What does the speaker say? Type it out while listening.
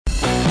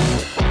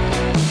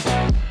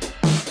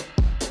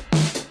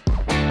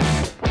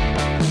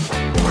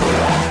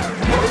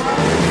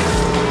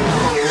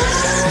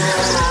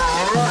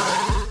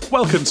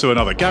Welcome to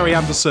another Gary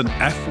Anderson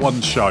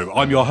F1 show.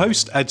 I'm your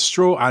host, Ed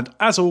Straw, and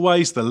as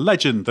always, the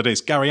legend that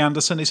is Gary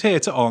Anderson is here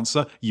to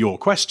answer your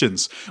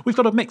questions. We've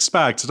got a mixed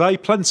bag today,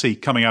 plenty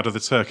coming out of the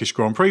Turkish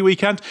Grand Prix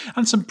weekend,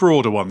 and some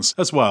broader ones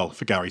as well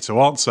for Gary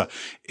to answer.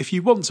 If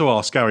you want to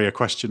ask Gary a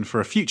question for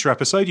a future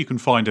episode, you can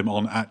find him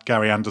on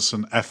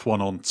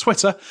 @GaryAndersonF1 on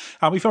Twitter,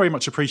 and we very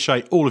much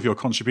appreciate all of your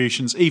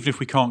contributions, even if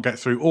we can't get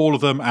through all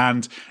of them,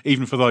 and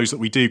even for those that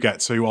we do get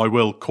to, I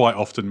will quite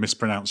often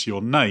mispronounce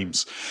your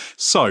names.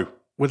 So,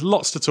 with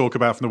lots to talk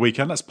about from the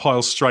weekend, let's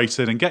pile straight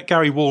in and get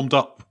Gary warmed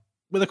up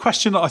with a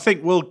question that I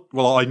think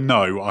I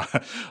know.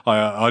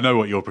 I know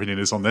what your opinion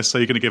is on this, so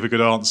you're going to give a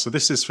good answer.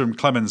 This is from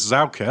Clemens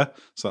Zauke,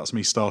 so that's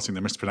me starting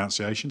the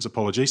mispronunciations,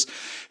 apologies,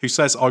 who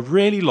says, I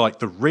really liked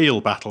the real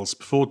battles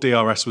before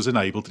DRS was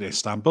enabled in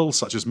Istanbul,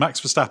 such as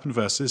Max Verstappen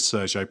versus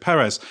Sergio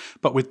Perez.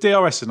 But with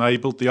DRS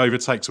enabled, the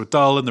overtakes were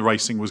dull and the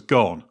racing was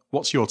gone.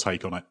 What's your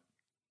take on it?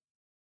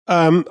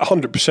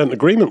 100%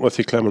 agreement with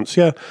you, Clements.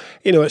 Yeah,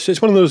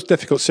 it's one of those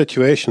difficult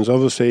situations.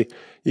 Obviously,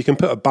 you can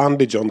put a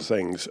bandage on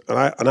things,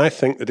 and I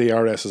think the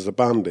DRS is a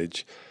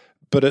bandage,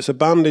 but it's a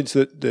bandage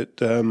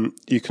that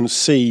you can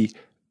see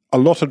a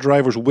lot of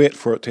drivers wait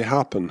for it to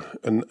happen,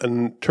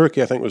 and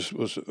Turkey, I think,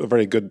 was a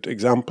very good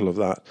example of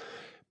that.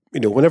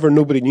 Whenever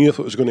nobody knew if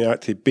it was going to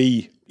actually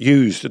be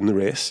used in the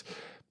race,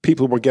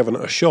 people were giving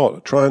it a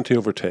shot, trying to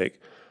overtake.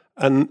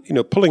 And,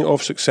 pulling it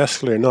off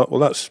successfully or not, well,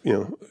 that's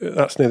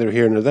neither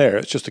here nor there.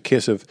 It's just a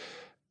case of,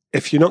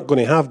 if you're not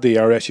going to have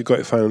DRS, you've got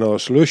to find another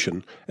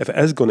solution. If it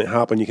is going to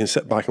happen, you can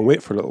sit back and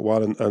wait for a little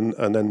while and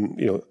then,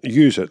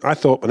 use it. I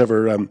thought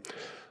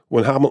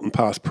when Hamilton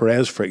passed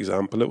Perez, for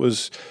example, it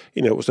was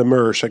a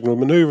mirror signal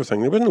manoeuvre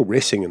thing. There was no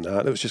racing in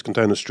that. It was just going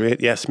down the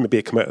straight. Yes, maybe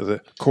it came out of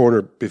the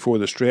corner before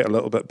the straight a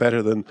little bit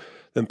better than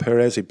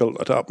Perez. He built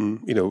it up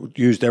and,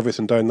 used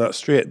everything down that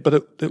straight.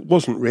 But it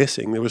wasn't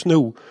racing. There was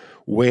no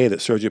way that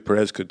Sergio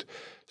Perez could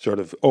sort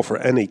of offer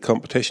any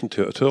competition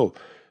to it at all.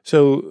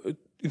 So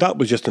that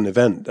was just an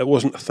event. That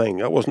wasn't a thing.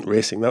 That wasn't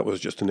racing. That was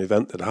just an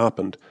event that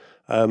happened.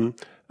 And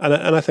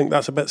I think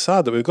that's a bit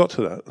sad that we've got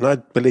to that. And I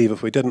believe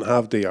if we didn't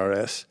have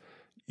DRS,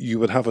 you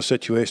would have a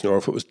situation, or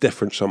if it was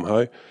different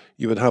somehow,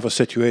 you would have a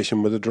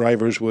situation where the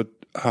drivers would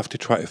have to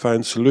try to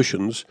find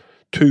solutions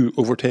to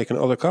overtaking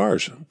other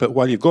cars. But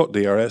while you've got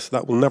DRS,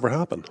 that will never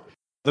happen.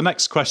 The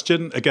next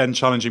question, again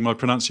challenging my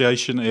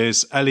pronunciation,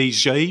 is Elie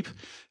Jaib,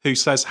 who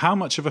says, how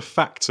much of a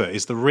factor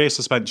is the rear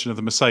suspension of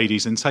the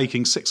Mercedes in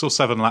taking 6 or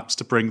 7 laps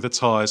to bring the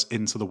tyres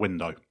into the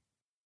window?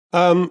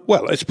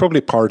 Well, it's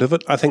probably part of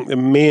it. I think the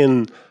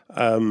main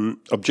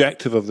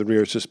objective of the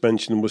rear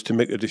suspension was to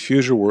make the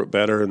diffuser work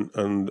better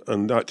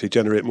and actually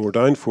generate more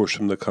downforce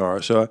from the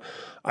car. So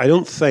I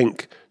don't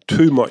think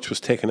too much was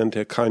taken into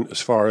account as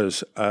far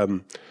as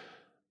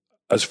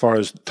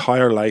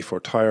tyre life or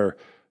tyre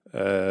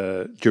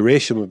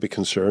duration would be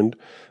concerned.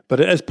 But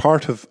it is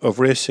part of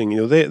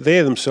racing.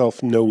 They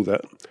themselves know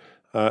that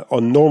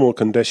on normal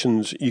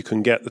conditions you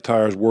can get the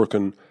tyres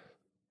working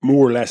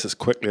more or less as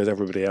quickly as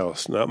everybody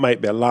else. Now, it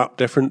might be a lap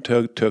different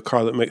to a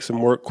car that makes them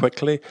work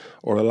quickly,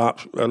 or a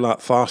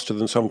lap faster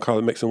than some car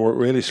that makes them work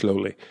really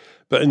slowly.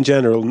 But in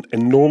general,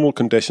 in normal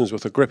conditions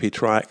with a grippy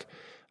track,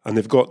 and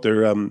they've got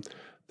their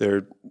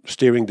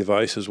steering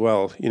device as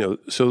well,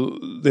 so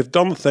they've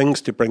done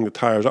things to bring the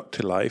tyres up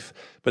to life,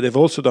 but they've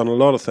also done a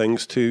lot of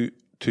things to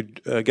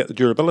get the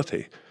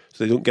durability,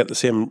 so they don't get the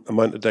same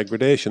amount of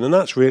degradation. And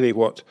that's really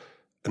what,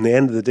 in the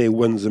end of the day,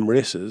 wins them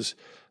races.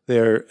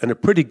 They're in a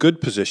pretty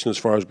good position as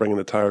far as bringing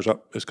the tyres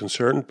up is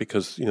concerned,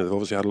 because they've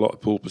obviously had a lot of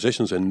pole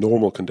positions in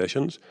normal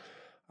conditions,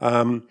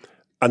 and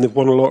they've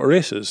won a lot of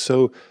races.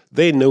 So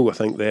they know, I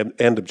think, the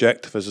end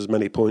objective is as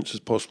many points as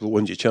possible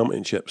wins your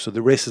championship. So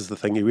the race is the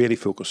thing you really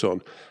focus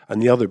on,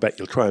 and the other bit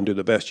you'll try and do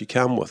the best you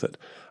can with it.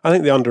 I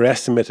think they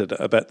underestimated it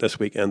a bit this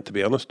weekend, to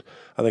be honest.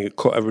 I think it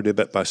caught everybody a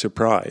bit by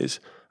surprise,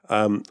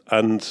 but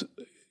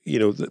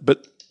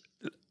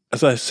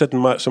as I said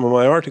in some of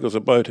my articles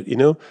about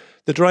it,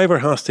 the driver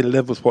has to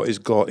live with what he's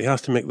got. He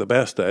has to make the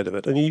best out of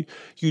it. And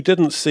you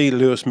didn't see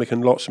Lewis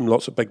making lots and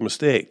lots of big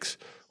mistakes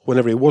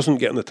whenever he wasn't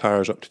getting the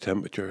tyres up to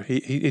temperature.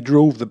 He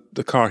drove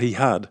the car he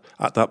had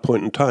at that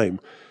point in time,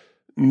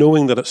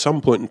 knowing that at some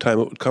point in time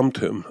it would come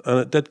to him. And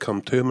it did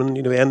come to him. And,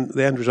 the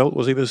end result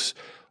was he was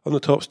on the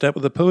top step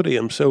of the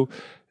podium. So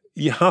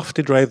you have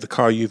to drive the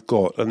car you've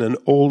got, and in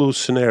all those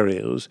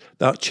scenarios,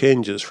 that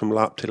changes from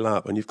lap to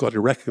lap, and you've got to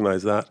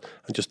recognise that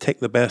and just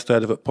take the best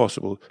out of it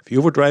possible. If you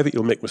overdrive it,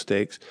 you'll make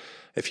mistakes.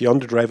 If you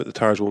underdrive it, the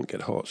tyres won't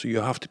get hot. So you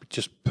have to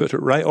just put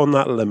it right on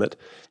that limit,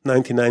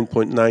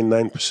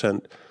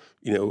 99.99%,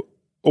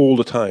 all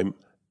the time.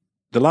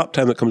 The lap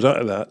time that comes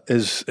out of that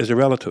is a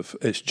relative.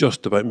 It's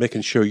just about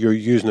making sure you're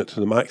using it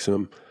to the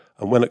maximum,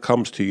 and when it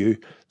comes to you,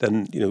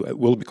 then it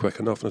will be quick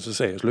enough. And as I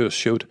say, as Lewis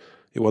showed,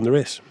 he won the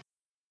race.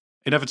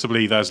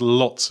 Inevitably, there's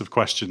lots of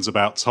questions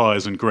about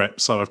tyres and grip,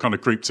 so I've kind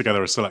of grouped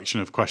together a selection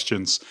of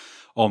questions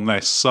on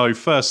this. So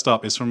first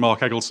up is from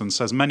Mark Eggleston,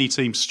 says, many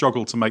teams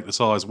struggle to make the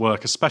tyres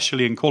work,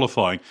 especially in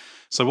qualifying.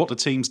 So what do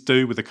teams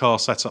do with the car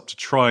set up to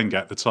try and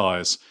get the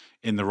tyres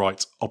in the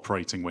right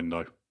operating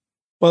window?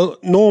 Well,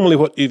 normally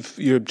what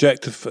your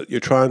objective that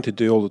you're trying to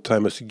do all the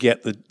time is to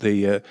get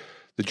the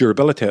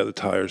durability out of the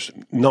tyres,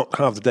 not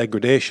have the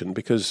degradation,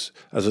 because,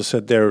 as I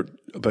said there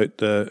about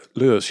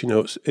Lewis,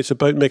 it's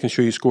about making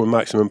sure you score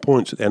maximum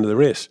points at the end of the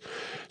race.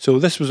 So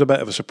this was a bit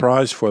of a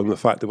surprise for them, the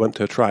fact they went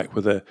to a track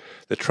where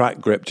the track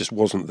grip just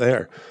wasn't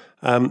there.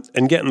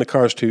 And getting the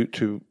cars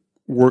to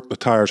work the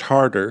tyres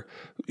harder,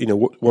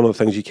 one of the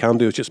things you can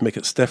do is just make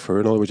it stiffer.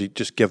 In other words, you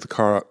just give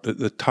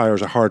the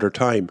tyres a harder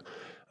time.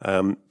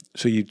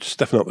 So you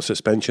stiffen up the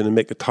suspension and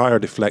make the tyre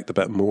deflect a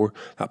bit more.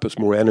 That puts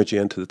more energy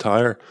into the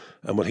tyre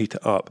and will heat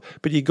it up.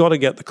 But you got to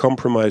get the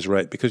compromise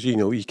right, because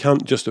you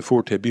can't just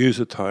afford to abuse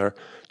the tyre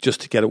just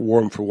to get it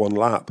warm for one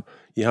lap.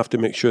 You have to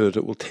make sure that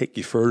it will take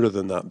you further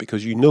than that,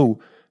 because in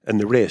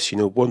the race,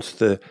 once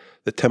the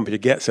temperature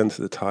gets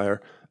into the tyre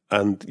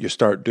and you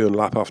start doing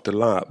lap after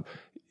lap,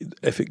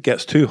 if it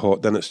gets too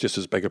hot, then it's just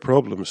as big a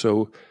problem.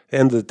 So at the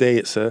end of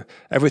the day,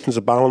 everything's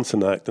a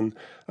balancing act. And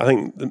I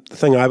think the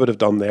thing I would have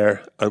done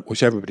there,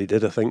 which everybody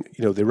did, I think,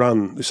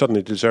 they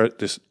suddenly decided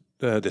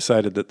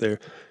that their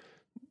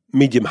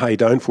medium-high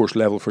downforce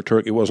level for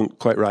Turkey wasn't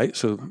quite right.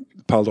 So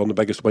piled on the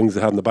biggest wings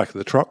they had in the back of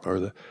the truck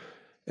or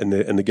in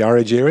the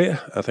garage area.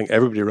 I think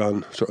everybody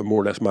ran sort of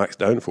more or less max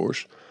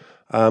downforce.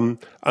 And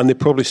they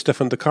probably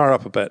stiffened the car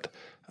up a bit,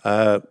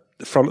 the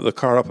front of the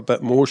car up a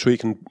bit more, so you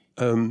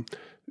can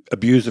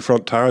abuse the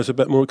front tyres a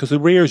bit more, because the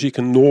rears you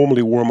can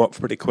normally warm up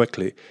pretty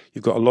quickly.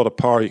 You've got a lot of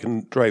power, you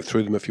can drive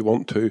through them if you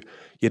want to.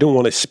 You don't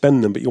want to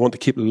spin them, but you want to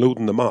keep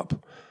loading them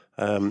up.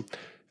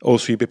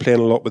 Also, you'd be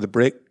playing a lot with the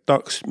brake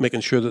ducts,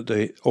 making sure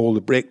that all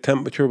the brake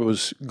temperature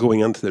was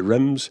going into the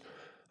rims,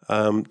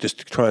 just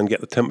to try and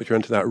get the temperature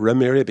into that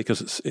rim area,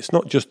 because it's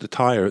not just the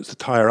tyre, it's the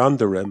tyre and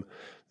the rim.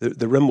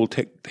 The rim will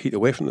take heat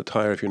away from the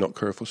tyre if you're not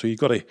careful, so you've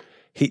got to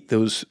heat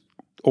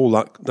all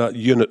that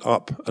unit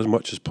up as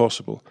much as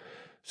possible.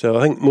 So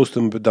I think most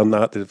of them have done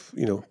that. They've,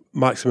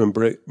 maximum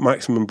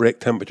brake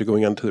temperature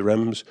going into the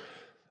rims,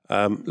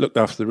 looked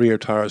after the rear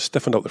tyres,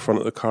 stiffened up the front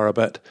of the car a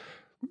bit.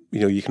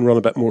 You can run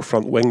a bit more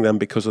front wing then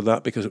because of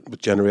that, because it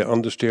would generate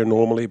understeer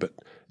normally. But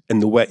in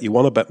the wet, you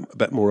want a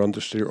bit more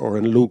understeer, or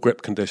in low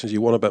grip conditions,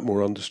 you want a bit more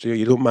understeer.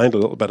 You don't mind a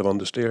little bit of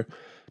understeer,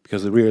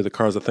 because the rear of the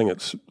car is the thing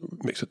that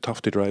makes it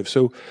tough to drive.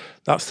 So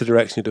that's the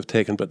direction you'd have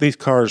taken. But these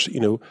cars,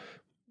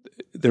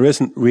 there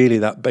isn't really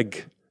that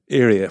big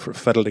area for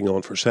fiddling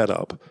on for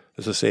setup.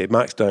 As I say,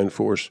 max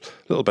downforce,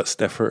 a little bit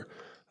stiffer,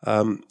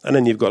 and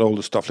then you've got all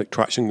the stuff like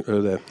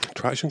the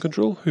traction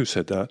control. Who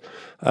said that?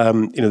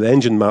 The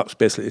engine maps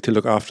basically to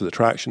look after the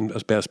traction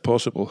as best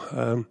possible.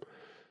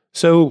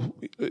 So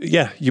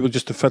you would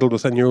just have fiddled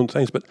within your own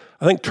things. But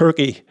I think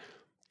Turkey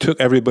took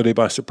everybody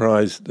by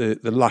surprise, the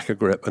lack of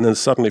grip, and then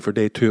suddenly for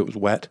day 2 it was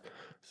wet.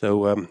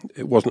 So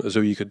it wasn't as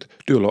though you could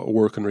do a lot of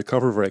work and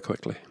recover very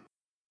quickly.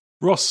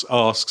 Ross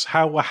asks,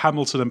 how were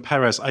Hamilton and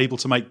Perez able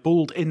to make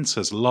bald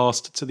inters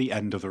last to the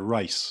end of the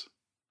race?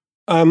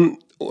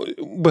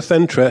 With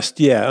interest,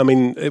 yeah. I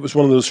mean, it was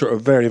one of those sort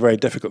of very, very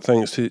difficult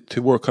things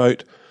to work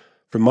out.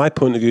 From my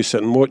point of view,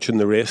 sitting watching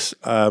the race,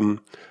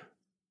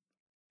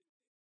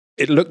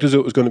 it looked as though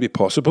it was going to be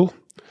possible,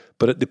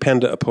 but it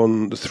depended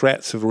upon the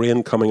threats of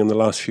rain coming in the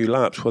last few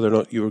laps, whether or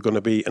not you were going to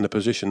be in a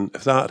position,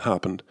 if that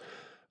happened.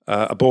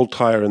 A bald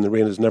tyre in the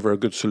rain is never a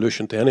good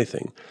solution to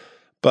anything.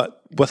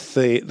 But with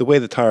the way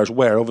the tyres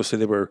were, obviously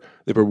they were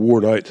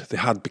worn out. They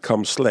had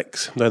become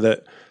slicks. Now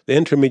the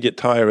intermediate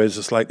tyre is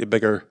a slightly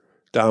bigger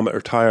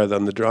diameter tyre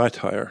than the dry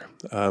tyre,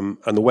 and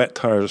the wet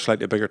tyre is a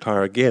slightly bigger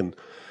tyre again,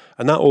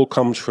 and that all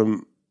comes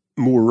from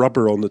more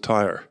rubber on the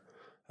tyre.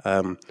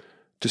 To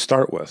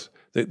start with,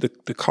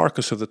 the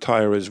carcass of the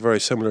tyre is very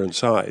similar in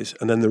size,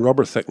 and then the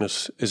rubber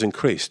thickness is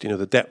increased.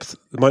 The depth,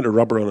 the amount of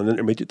rubber on an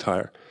intermediate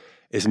tyre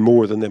is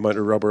more than the amount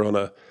of rubber on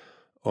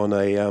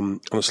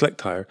a slick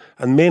tyre,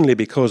 and mainly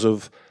because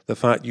of the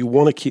fact you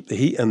want to keep the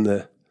heat in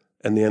the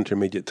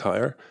intermediate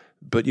tyre,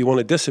 but you want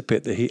to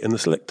dissipate the heat in the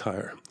slick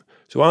tyre.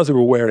 So as they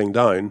were wearing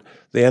down,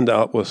 they ended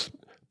up with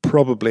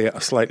probably a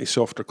slightly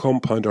softer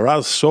compound, or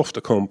as soft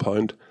a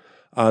compound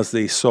as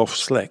the soft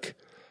slick,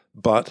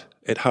 but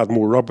it had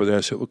more rubber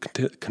there, so it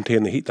would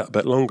contain the heat that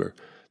bit longer.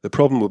 The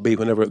problem would be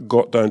whenever it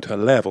got down to a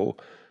level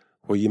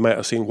where you might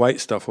have seen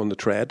white stuff on the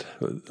tread,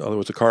 in other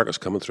words, a carcass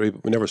coming through,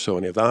 but we never saw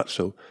any of that,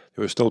 so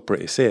they were still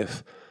pretty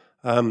safe.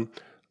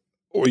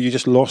 Or you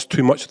just lost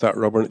too much of that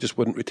rubber and it just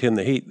wouldn't retain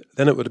the heat.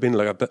 Then it would have been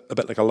like a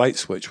bit like a light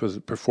switch, where the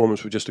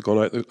performance would just have gone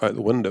out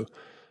the window.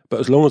 But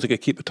as long as they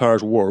could keep the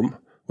tyres warm,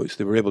 which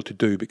they were able to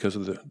do because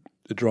of the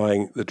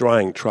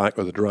drying track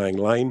or the drying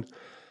line,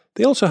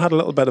 they also had a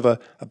little bit of a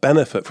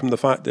benefit from the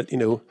fact that,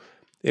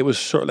 it was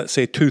sort of, let's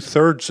say,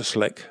 2/3 a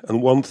slick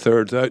and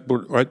 1/3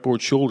 the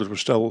outboard shoulders were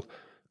still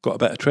got a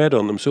bit of tread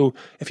on them. So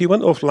if you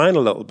went offline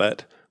a little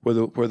bit where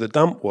the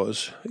damp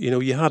was,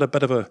 you had a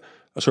bit of a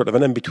sort of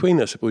an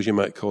in-between, I suppose you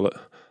might call it,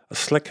 a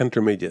slick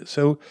intermediate.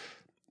 So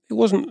it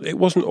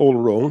wasn't all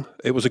wrong.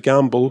 It was a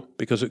gamble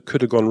because it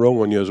could have gone wrong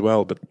on you as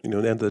well, but at the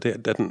end of the day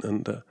it didn't,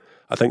 and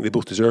I think they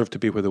both deserved to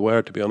be where they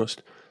were, to be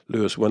honest.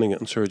 Lewis winning it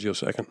and Sergio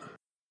second.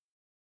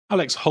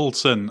 Alex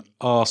Holton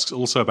asks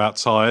also about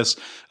tyres,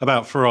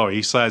 about Ferrari.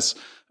 He says,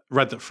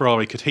 Read that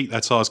Ferrari could heat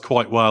their tyres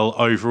quite well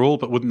overall,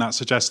 but wouldn't that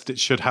suggest that it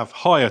should have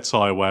higher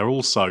tyre wear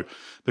also?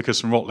 Because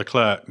from what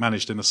Leclerc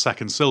managed in the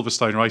second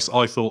Silverstone race,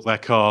 I thought their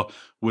car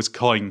was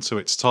kind to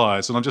its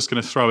tyres. And I'm just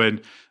going to throw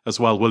in as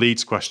well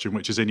Waleed's question,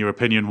 which is, in your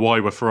opinion, why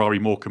were Ferrari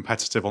more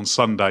competitive on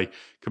Sunday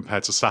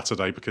compared to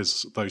Saturday?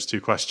 Because those two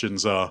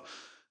questions are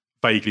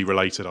vaguely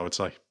related, I would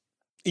say.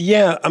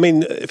 Yeah, I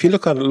mean, if you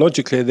look at it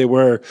logically, they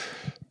were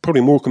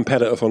probably more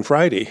competitive on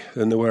Friday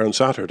than they were on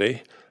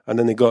Saturday. And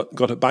then they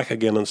got it back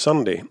again on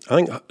Sunday. I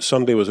think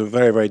Sunday was a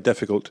very, very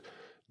difficult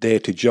day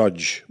to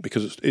judge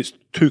because it's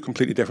two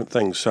completely different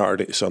things,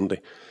 Saturday to Sunday.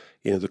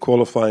 You know, the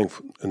qualifying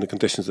and the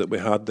conditions that we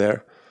had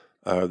there,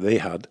 they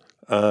had,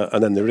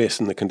 and then the race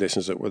and the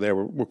conditions that were there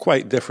were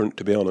quite different,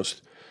 to be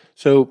honest.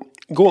 So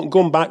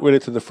going back really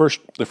to the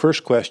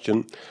first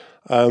question,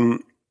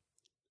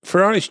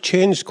 Ferrari's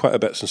changed quite a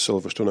bit since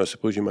Silverstone, I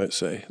suppose you might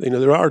say. You know,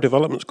 there are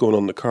developments going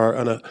on in the car,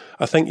 and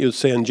I think you'd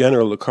say in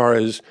general the car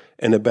is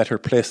in a better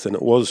place than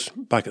it was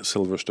back at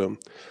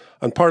Silverstone.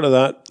 And part of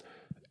that,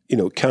 you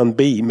know, can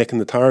be making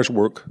the tyres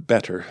work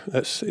better.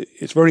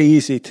 It's very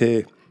easy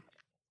to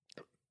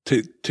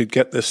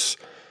get this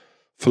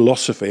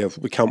philosophy of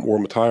we can't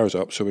warm the tyres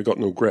up, so we've got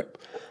no grip.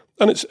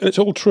 And it's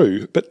all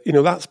true, but you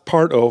know, that's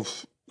part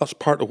of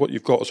what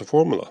you've got as a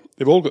formula.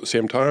 They've all got the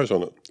same tyres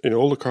on it. You know,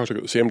 all the cars have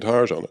got the same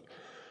tyres on it.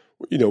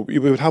 You know, we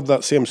would have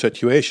that same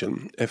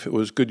situation if it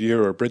was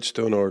Goodyear or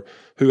Bridgestone or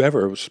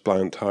whoever was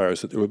supplying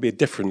tyres, that there would be a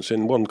difference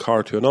in one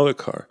car to another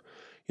car.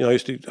 You know, I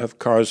used to have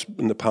cars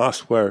in the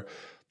past where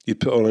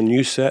you'd put on a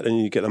new set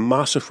and you get a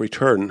massive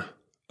return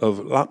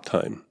of lap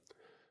time.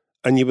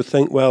 And you would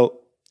think, well,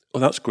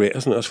 that's great,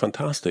 isn't it? That's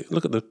fantastic.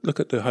 Look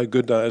at how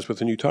good that is with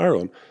the new tyre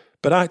on.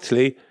 But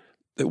actually,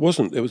 it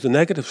wasn't. It was the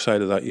negative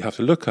side of that you have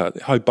to look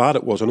at, how bad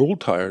it was on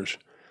old tyres.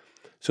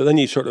 So then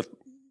you sort of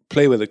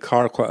play with the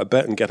car quite a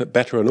bit and get it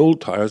better on old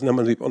tyres, and then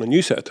when you put on a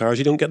new set of tyres,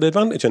 you don't get the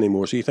advantage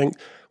anymore. So you think,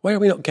 why are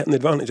we not getting the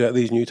advantage out of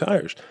these new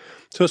tyres?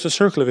 So it's a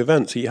circle of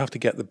events. So you have to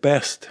get the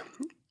best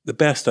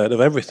out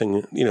of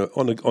everything, you know,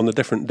 on a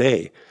different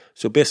day.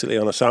 So basically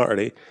on a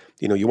Saturday,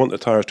 you know, you want the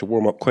tyres to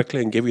warm up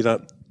quickly and give you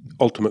that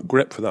ultimate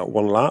grip for that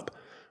one lap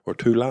or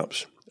two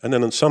laps. And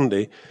then on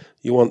Sunday,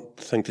 you want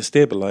the thing to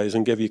stabilise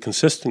and give you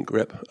consistent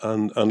grip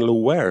and low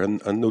wear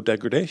and no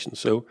degradation.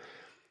 So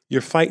you're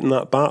fighting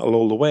that battle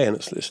all the way, and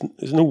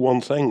it's no one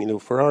thing. You know,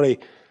 Ferrari,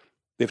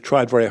 they've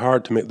tried very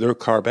hard to make their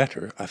car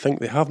better. I think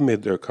they have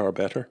made their car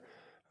better.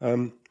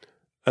 And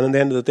at the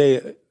end of the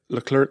day,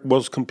 Leclerc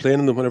was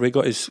complaining that whenever he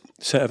got his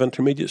set of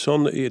intermediates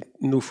on, that he had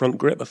no front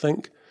grip, I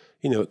think.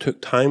 You know, it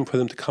took time for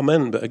them to come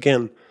in. But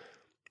again,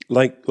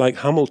 like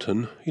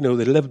Hamilton, you know,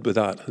 they lived with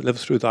that. They lived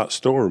through that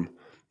storm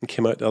and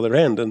came out the other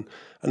end. And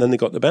then they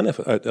got the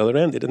benefit out the other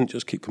end. They didn't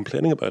just keep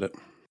complaining about it.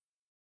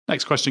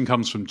 Next question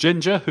comes from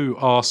Ginger, who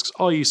asks,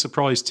 are you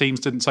surprised teams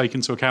didn't take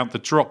into account the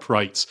drop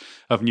rates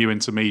of new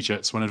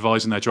intermediates when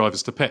advising their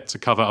drivers to pit to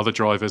cover other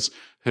drivers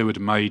who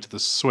had made the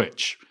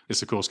switch?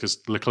 This, of course, because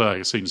Leclerc,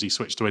 as soon as he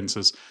switched to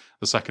inters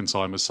the second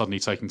time, was suddenly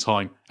taking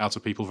time out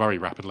of people very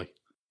rapidly.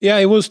 Yeah,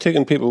 he was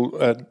taking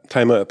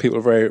time out of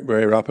people very,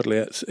 very rapidly.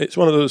 It's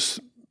one of those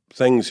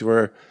things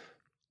where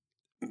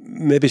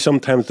maybe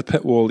sometimes the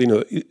pit wall, you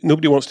know,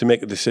 nobody wants to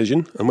make a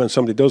decision, and when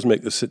somebody does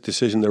make the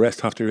decision, the rest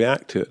have to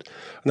react to it.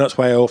 And that's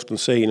why I often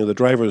say, you know, the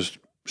driver's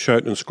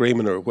shouting and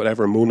screaming or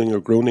whatever, moaning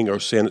or groaning or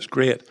saying it's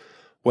great.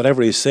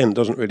 Whatever he's saying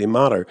doesn't really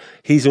matter.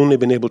 He's only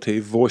been able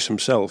to voice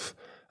himself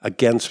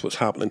against what's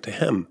happening to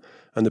him.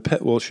 And the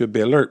pit wall should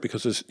be alert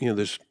because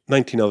there's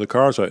 19 other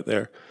cars out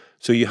there.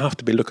 So you have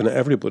to be looking at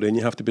everybody and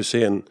you have to be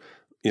saying,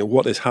 you know,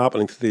 what is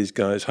happening to these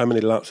guys? How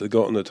many laps have they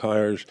got on the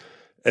tyres?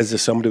 Is there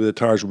somebody with the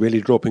tyres really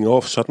dropping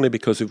off suddenly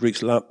because they've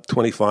reached lap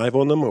 25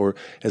 on them? Or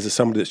is there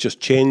somebody that's just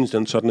changed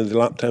and suddenly the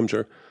lap times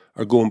are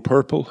going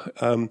purple?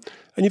 And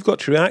you've got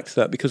to react to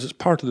that because it's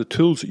part of the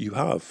tools that you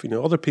have. You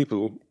know, other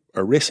people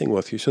are racing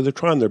with you, so they're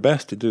trying their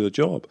best to do the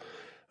job.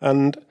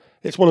 And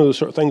it's one of those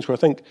sort of things where I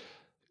think,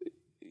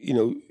 you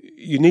know,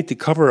 you need to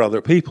cover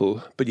other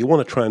people, but you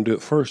want to try and do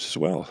it first as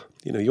well.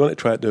 You know, you want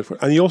to try to do it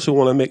first. And you also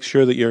want to make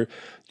sure that you're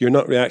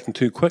not reacting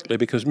too quickly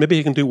because maybe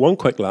you can do one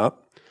quick lap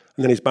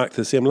and then he's back to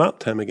the same lap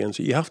time again.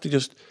 So you have to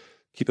just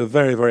keep a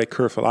very, very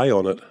careful eye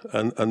on it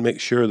and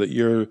make sure that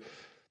you're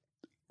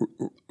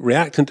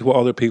reacting to what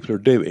other people are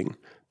doing,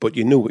 but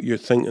you know what you're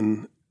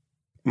thinking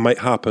might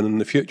happen in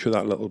the future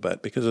that little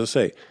bit. Because as I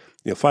say,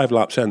 you know, 5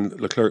 laps in,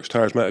 Leclerc's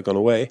tyres might have gone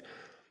away.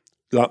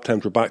 Lap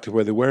times were back to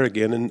where they were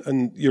again,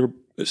 and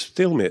it's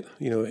stalemate.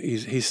 You know,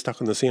 he's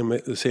stuck in the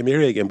same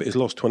area again, but he's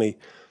lost 20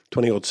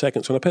 odd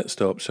seconds on a pit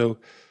stop. So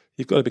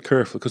you've got to be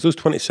careful because those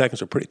 20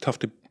 seconds are pretty tough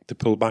to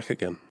pull back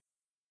again.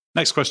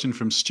 Next question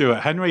from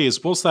Stuart Henry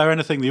is, was there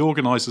anything the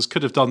organisers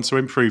could have done to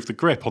improve the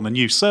grip on the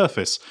new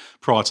surface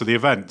prior to the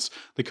event?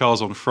 The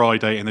cars on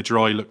Friday in the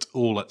dry looked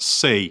all at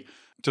sea.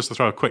 Just to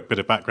throw a quick bit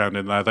of background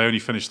in there, they only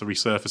finished the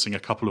resurfacing a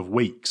couple of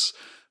weeks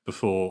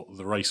before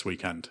the race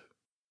weekend.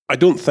 I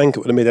don't think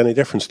it would have made any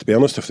difference, to be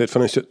honest, if they'd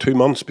finished it 2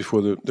 months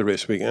before the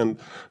race weekend.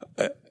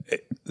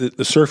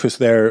 The surface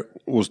there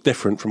was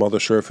different from other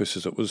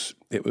surfaces. It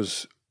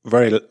was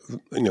very,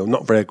 you know,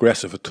 not very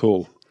aggressive at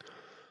all.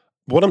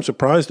 what I'm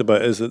surprised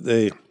about is that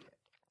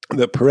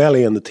that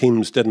Pirelli and the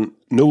teams didn't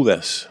know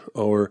this,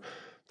 or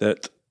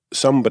that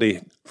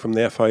somebody from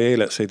the FIA,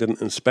 let's say,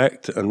 didn't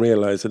inspect it and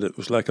realise that it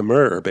was like a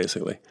mirror,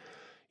 basically.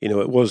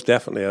 It was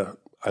definitely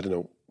I don't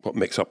know what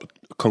makes up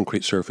a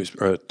concrete surface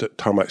or a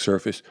tarmac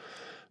surface,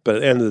 but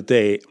at the end of the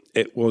day,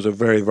 it was a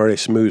very, very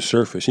smooth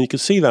surface. And you could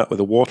see that with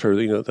the water,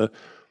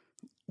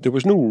 there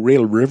was no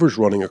real rivers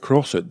running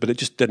across it, but it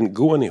just didn't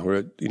go anywhere.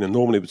 It,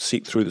 normally would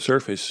seep through the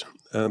surface,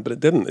 but it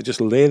didn't. It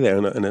just lay there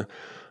in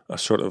a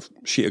sort of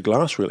sheet of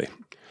glass, really.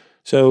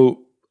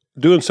 So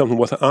doing something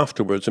with it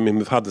afterwards,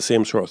 we've had the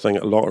same sort of thing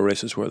at a lot of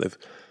races where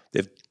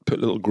they've put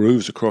little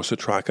grooves across the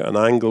track at an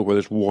angle where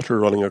there's water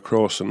running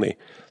across, and they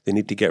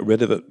need to get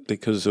rid of it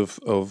because of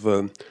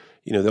the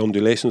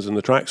undulations in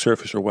the track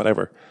surface or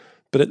whatever.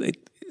 But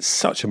it's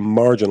such a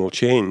marginal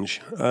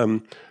change.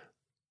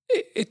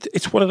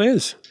 It's what it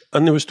is.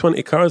 And there was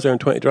 20 cars there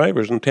and 20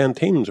 drivers and 10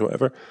 teams or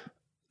whatever.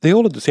 They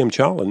all had the same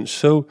challenge.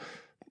 So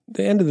at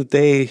the end of the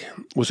day,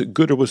 was it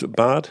good or was it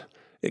bad?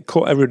 It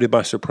caught everybody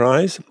by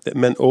surprise. It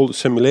meant all the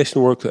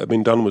simulation work that had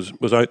been done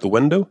was out the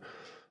window.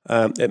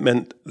 It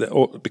meant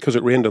that because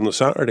it rained on the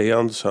Saturday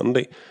and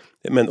Sunday,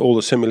 it meant all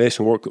the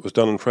simulation work that was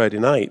done on Friday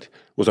night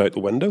was out the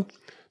window.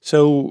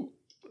 So,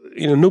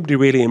 nobody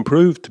really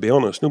improved, to be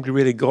honest. Nobody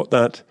really got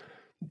that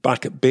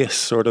back at base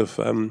sort of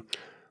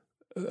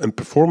and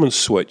performance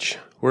switch.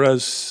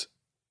 Whereas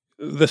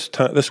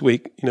this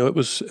week, it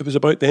was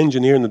about the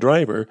engineer and the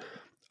driver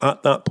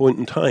at that point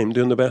in time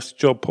doing the best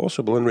job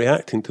possible and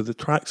reacting to the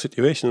track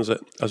situation as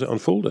it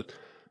unfolded.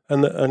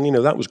 And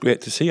that was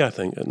great to see, I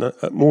think. And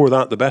more of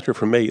that, the better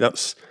for me.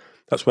 That's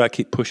why I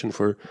keep pushing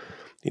for,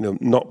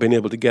 not being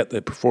able to get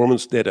the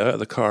performance data out of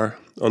the car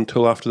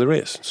until after the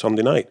race,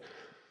 Sunday night.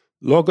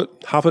 Log it,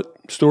 have it,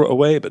 store it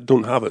away, but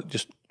don't have it.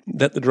 Just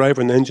let the driver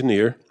and the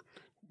engineer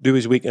do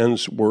his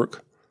weekend's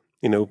work,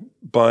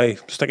 by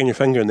sticking your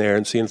finger in there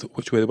and seeing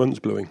which way the wind's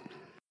blowing.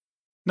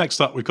 Next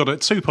up, we've got a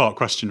two-part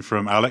question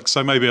from Alex,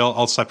 so maybe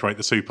I'll separate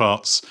the two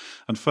parts.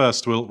 And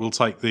first, we'll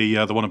take the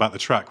one about the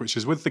track, which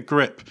is with the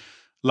grip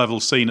level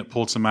seen at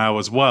Portimao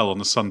as well on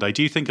the Sunday.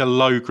 Do you think a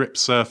low grip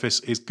surface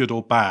is good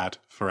or bad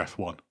for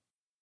F1?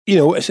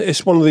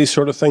 It's one of these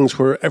sort of things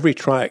where every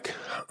track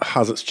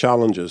has its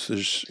challenges.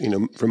 There's,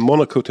 from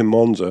Monaco to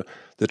Monza,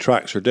 the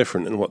tracks are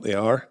different in what they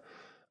are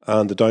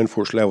and the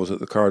downforce levels that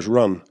the cars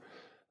run.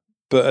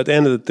 But at the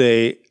end of the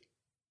day,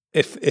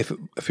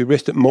 if we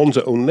raced at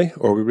Monza only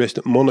or we raced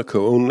at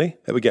Monaco only,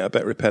 it would get a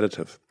bit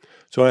repetitive.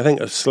 So I think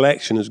a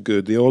selection is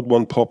good. The odd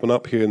one popping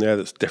up here and there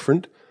that's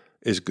different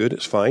is good.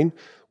 It's fine.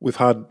 We've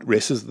had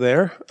races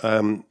there.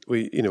 In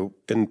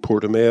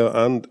Portimao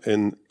and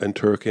in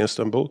Turkey,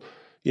 Istanbul.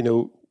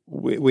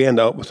 We end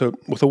up with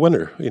a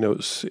winner.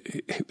 It's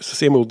the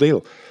same old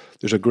deal.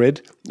 There's a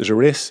grid, there's a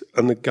race,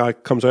 and the guy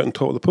comes out on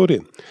top of the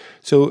podium.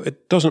 So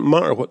it doesn't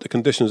matter what the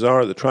conditions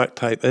are, the track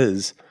type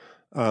is.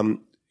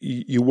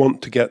 You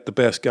want to get the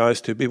best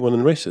guys to be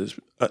winning races.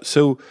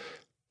 So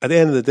at the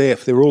end of the day,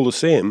 if they were all the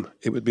same,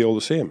 it would be all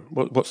the same.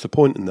 What's the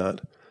point in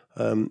that?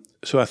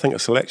 So I think a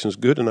selection is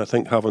good, and I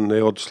think having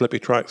the odd slippy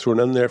track thrown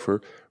in there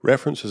for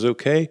reference is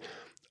okay.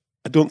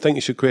 I don't think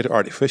you should create it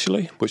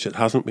artificially, which it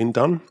hasn't been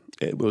done.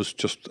 It was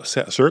just a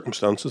set of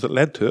circumstances that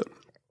led to it.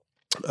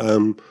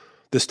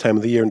 This time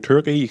of the year in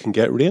Turkey, you can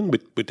get rain.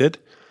 We did.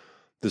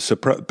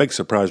 The big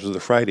surprise was the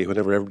Friday,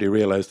 whenever everybody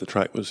realised the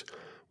track was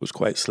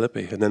quite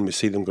slippy, and then we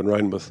see them going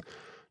round with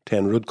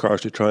 10 road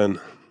cars to try and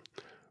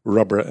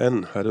rubber it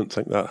in. I don't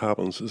think that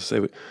happens. As I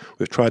say,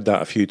 we've tried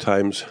that a few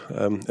times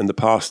in the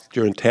past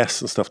during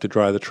tests and stuff to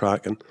dry the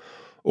track, and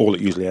all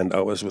it usually ended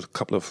up was with a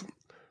couple of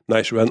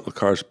nice rental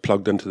cars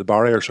plugged into the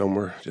barrier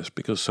somewhere, just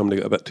because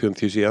somebody got a bit too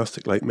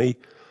enthusiastic like me.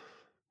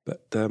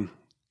 But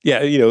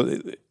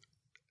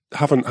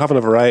having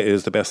a variety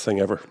is the best thing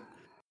ever.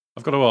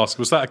 I've got to ask,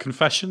 was that a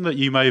confession that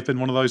you may have been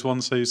one of those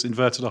ones who's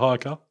inverted a hire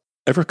car?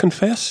 Ever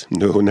confess?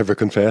 No, never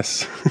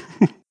confess.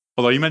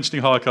 Although you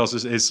mentioning hire cars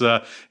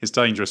is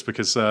dangerous,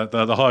 because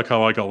the hire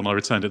car I got when I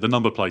returned it, the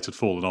number plate had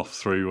fallen off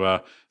through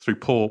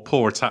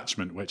poor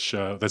attachment, which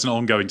there's an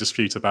ongoing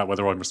dispute about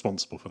whether I'm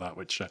responsible for that,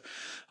 which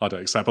I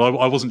don't accept. But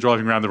I wasn't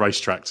driving around the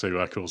racetrack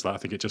to cause that. I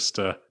think it just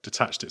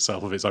detached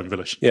itself of its own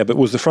volition. Yeah, but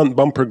was the front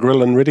bumper,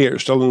 grille and radiator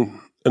still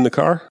in the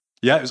car?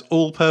 Yeah, it was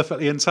all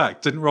perfectly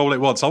intact. Didn't roll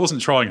it once. I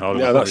wasn't trying hard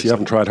enough. Yeah, that's, you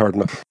haven't tried hard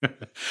enough.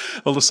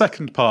 Well, the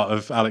second part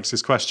of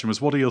Alex's question was,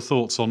 what are your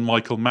thoughts on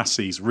Michael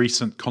Massey's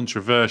recent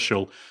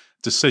controversial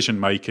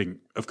decision-making?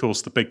 Of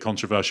course, the big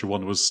controversial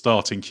one was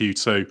starting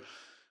Q2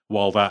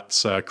 while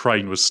that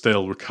crane was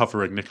still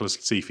recovering Nicholas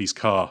Latifi's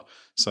car.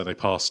 So they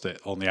passed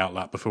it on the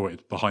outlap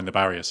behind the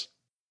barriers.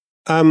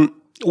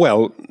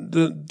 Well,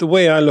 the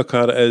way I look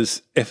at it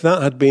is, if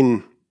that had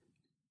been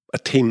a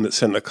team that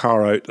sent a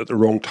car out at the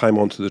wrong time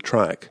onto the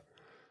track,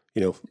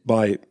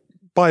 by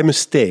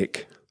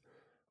mistake,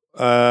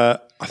 I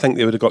think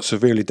they would have got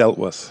severely dealt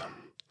with.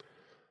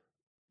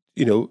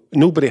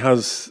 Nobody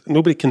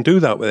can do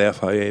that with the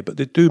FIA, but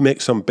they do make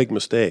some big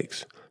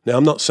mistakes. Now,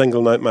 I'm not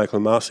singling out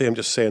Michael Massey. I'm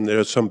just saying there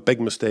are some big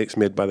mistakes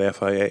made by the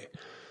FIA.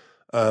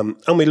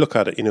 And we look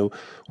at it,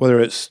 whether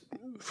it's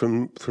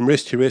from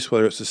race to race,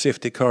 whether it's the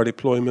safety car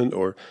deployment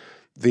or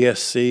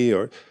VSC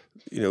or,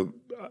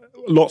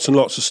 lots and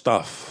lots of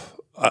stuff,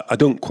 I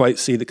don't quite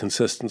see the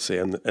consistency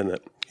in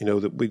it.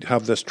 That we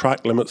have this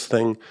track limits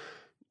thing,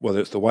 whether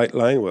it's the white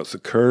line, whether it's the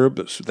curb,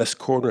 it's this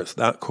corner, it's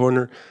that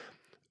corner.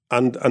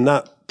 And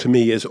that, to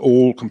me, is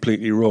all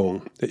completely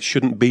wrong. It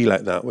shouldn't be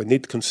like that. We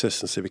need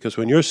consistency, because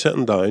when you're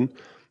sitting down,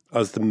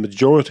 as the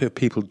majority of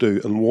people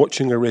do, and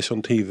watching a race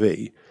on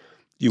TV,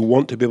 you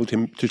want to be able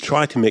to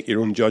try to make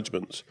your own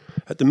judgments.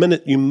 At the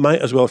minute, you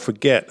might as well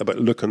forget about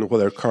looking at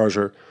whether cars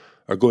are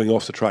going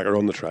off the track or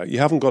on the track. You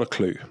haven't got a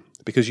clue,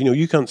 because,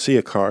 you can't see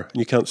a car, and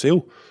you can't say,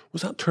 oh,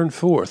 was that turn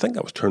 4? I think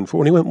that was turn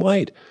 4, and he went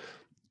wide.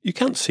 You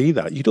can't see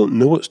that. You don't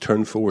know it's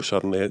turn 4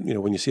 suddenly,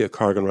 when you see a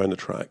car going around the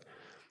track.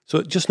 So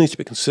it just needs to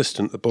be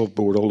consistent above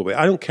board all the way.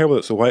 I don't care whether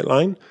it's the white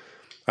line.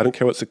 I don't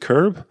care whether it's the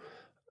curb.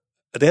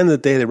 At the end of the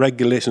day, the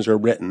regulations are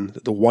written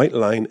that the white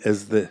line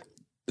is the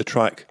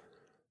track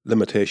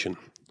limitation.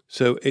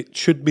 So it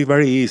should be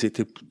very easy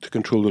to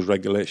control those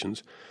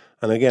regulations.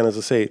 And again, as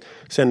I say,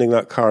 sending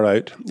that car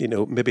out,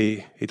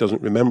 maybe he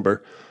doesn't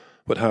remember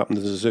what happened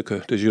to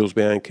Suzuka, to Jules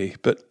Bianchi.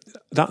 But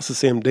that's the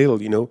same deal,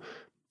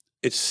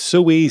 It's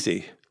so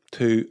easy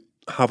to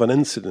have an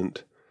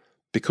incident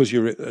because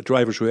a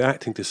driver's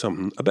reacting to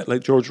something, a bit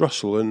like George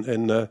Russell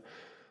in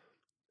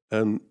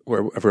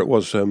wherever it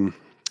was, the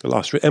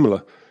last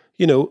Imola.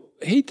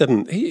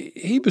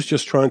 He was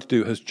just trying to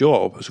do his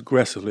job as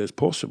aggressively as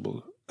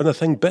possible, and the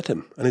thing bit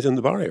him, and he's in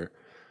the barrier.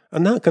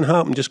 And that can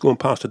happen just going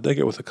past a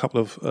digger with a couple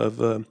of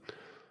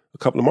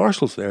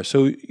marshals there.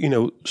 So,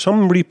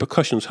 some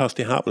repercussions has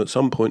to happen at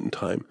some point in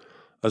time.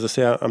 As I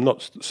say, I'm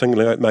not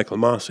singling out Michael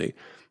Massey,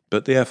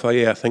 but the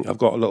FIA, I think, have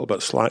got a little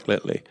bit slack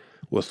lately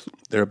with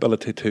their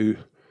ability to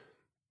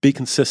be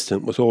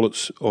consistent with all of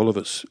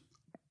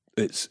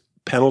its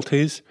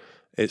penalties,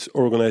 its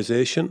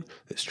organisation,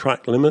 its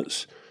track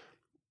limits,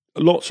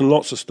 lots and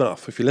lots of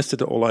stuff. If you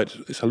listed it all out,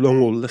 it's a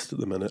long old list at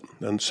the minute,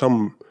 and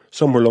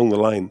somewhere along the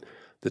line,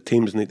 the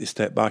teams need to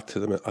step back to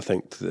them, I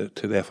think, to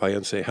the FIA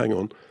and say, hang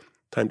on,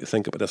 time to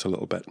think about this a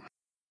little bit.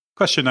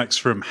 Question next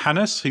from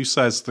Hannes, who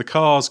says, the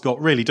cars got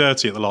really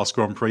dirty at the last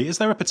Grand Prix. Is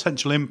there a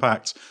potential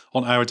impact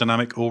on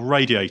aerodynamic or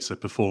radiator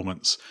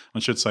performance? I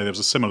should say there was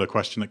a similar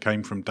question that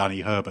came from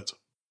Danny Herbert.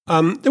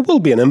 There will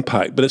be an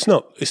impact, but it's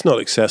not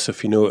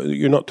excessive.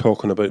 You're not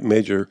talking about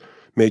major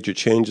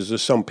changes.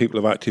 There's some people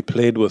have actually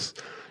played with,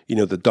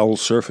 the dull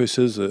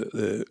surfaces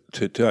to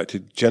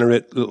actually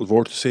generate little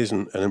vortices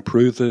and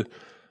improve the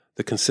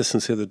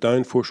consistency of the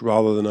downforce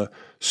rather than a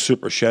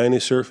super shiny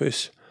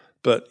surface.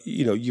 But,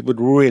 you would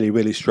really,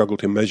 really struggle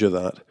to measure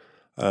that.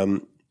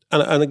 And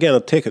again,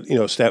 I'd take it,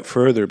 a step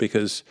further,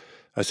 because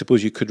I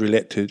suppose you could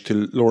relate to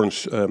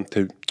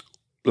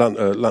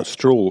Lance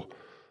Stroll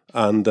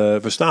and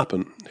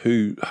Verstappen,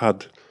 who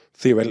had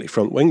theoretically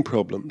front wing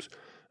problems.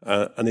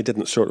 And they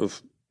didn't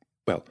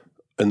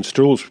in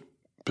Stroll's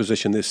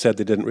position, they said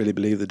they didn't really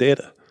believe the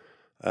data.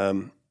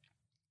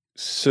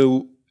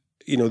 So,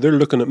 they're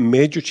looking at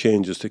major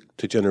changes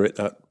to generate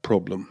that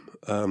problem.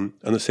 And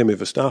the same with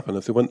Verstappen.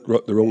 If they went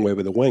the wrong way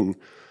with the wing,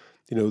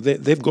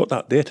 they've got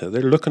that data.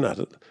 They're looking at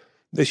it.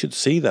 They should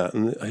see that.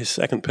 And his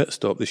second pit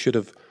stop, they should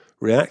have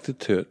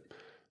reacted to it.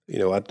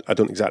 I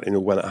don't exactly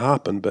know when it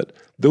happened, but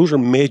those are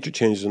major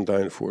changes in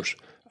downforce.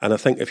 And I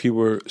think if you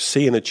were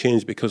seeing a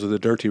change because of the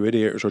dirty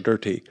radiators or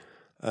dirty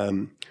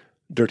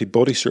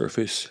body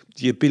surface,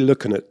 you'd be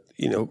looking at,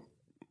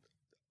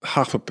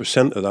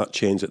 0.5% of that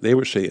change that they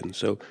were seeing.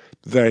 So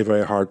very,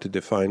 very hard to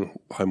define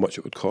how much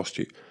it would cost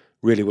you.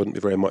 Really wouldn't be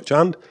very much.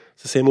 And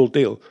it's the same old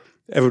deal.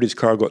 Everybody's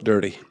car got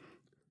dirty,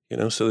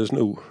 so there's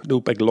no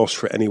big loss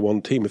for any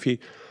one team. If you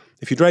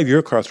drive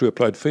your car through a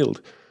ploughed field,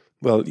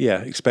 well,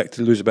 yeah, expect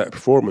to lose a bit of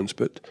performance,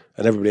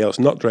 and everybody else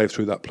not drive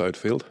through that ploughed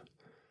field.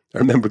 I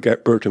remember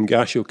Bertrand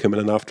Gachot coming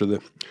in after the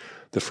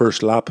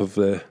first lap of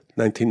the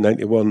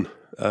 1991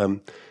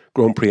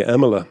 Grand Prix at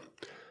Imola,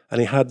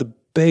 and he had the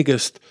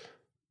biggest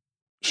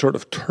sort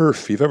of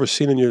turf you've ever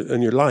seen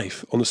in your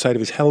life on the side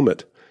of his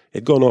helmet.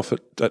 He'd gone off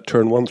at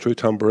turn 1 through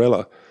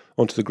Tamburello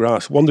onto the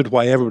grass, wondered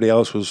why everybody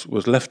else was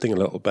lifting a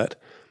little bit,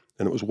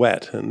 and it was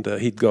wet, and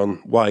he'd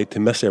gone wide to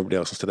miss everybody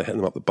else instead of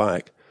hitting them up the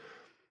back.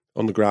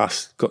 On the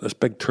grass, got this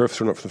big turf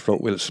thrown up from the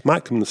front wheel, it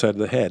smacked him on the side of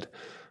the head,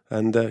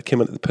 and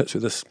came into the pits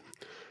with this,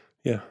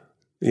 it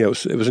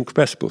was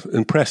impressive,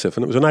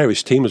 and it was an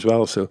Irish team as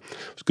well, so it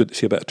was good to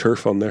see a bit of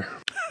turf on there.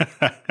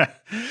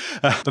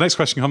 The next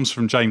question comes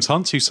from James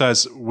Hunt, who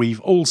says, we've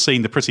all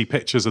seen the pretty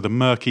pictures of the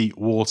murky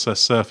water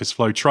surface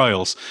flow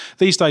trails.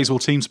 These days, will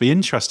teams be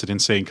interested in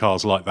seeing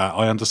cars like that?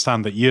 I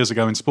understand that years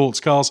ago in sports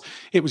cars,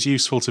 it was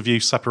useful to view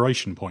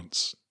separation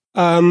points.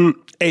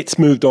 It's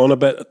moved on a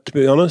bit, to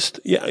be honest.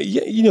 Yeah,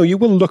 you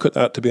will look at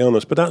that, to be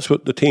honest, but that's why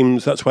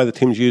the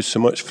teams use so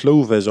much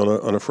FlowViz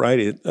on a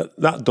Friday.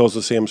 That does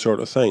the same sort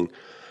of thing.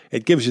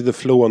 It gives you the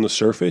flow on the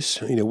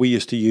surface. We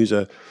used to use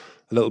a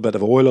little bit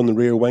of oil on the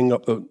rear wing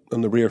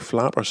on the rear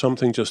flap or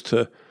something, just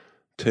to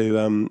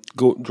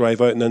go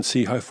drive out and then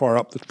see how far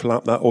up the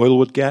flap that oil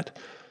would get.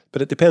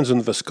 But it depends on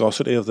the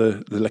viscosity of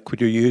the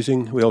liquid you're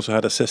using. We also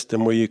had a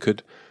system where you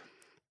could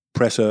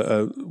press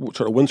a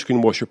sort of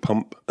windscreen washer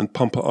pump and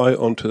pump it out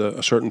onto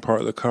a certain part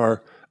of the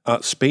car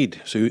at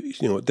speed, so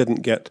it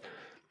didn't get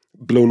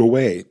blown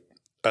away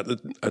at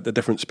the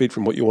different speed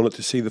from what you wanted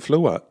to see the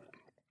flow at.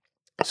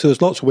 So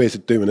there's lots of ways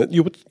of doing it.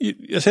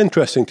 It's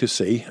interesting to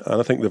see,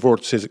 and I think the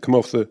vortices that come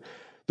off the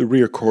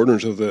rear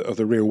corners of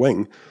the rear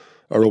wing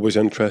are always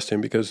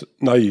interesting, because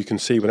now you can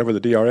see whenever the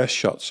DRS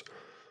shuts,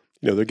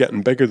 they're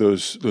getting bigger,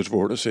 those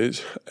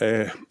vortices.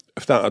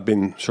 If that had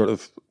been sort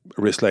of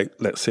a race like,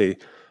 let's say,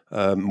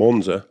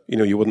 Monza,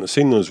 you wouldn't have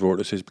seen those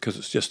vortices, because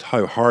it's just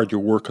how hard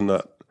you're working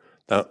that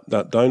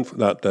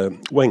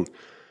wing.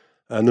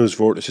 And those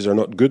vortices are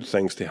not good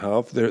things to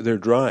have. They're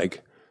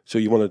drag. So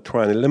you want to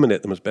try and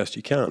eliminate them as best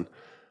you can.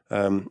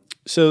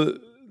 So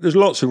there's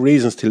lots of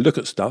reasons to look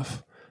at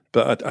stuff,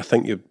 but I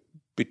think it'd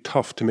be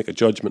tough to make a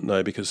judgment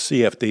now, because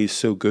CFD is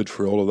so good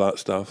for all of that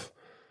stuff.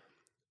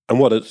 And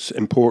what is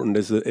important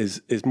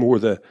is more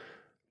the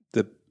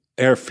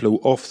airflow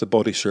off the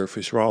body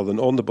surface rather than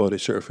on the body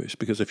surface,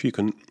 because if you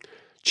can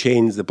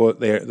change the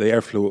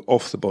airflow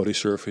off the body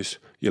surface,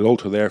 you'll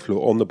alter the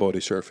airflow on the body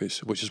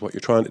surface, which is what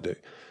you're trying to do.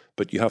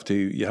 But you have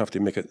to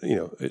make it,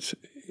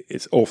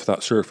 it's off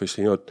that surface,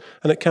 and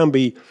it can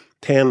be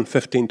 10,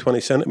 15, 20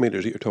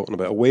 centimetres that you're talking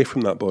about away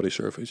from that body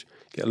surface.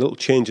 Get a little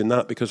change in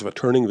that because of a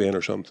turning vane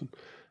or something,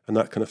 and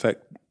that can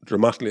affect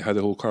dramatically how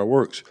the whole car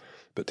works.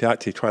 But to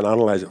actually try and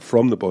analyse it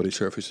from the body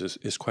surface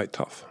is quite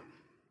tough.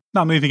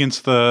 Now, moving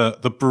into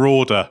the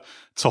broader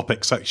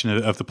topic section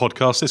of the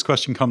podcast, this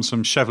question comes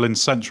from Shevlin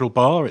Central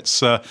Bar.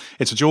 It's a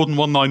Jordan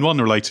 191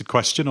 related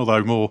question,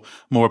 although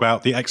more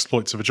about the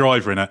exploits of a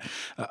driver in it.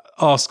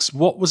 Asks,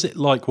 what was it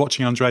like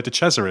watching Andrea de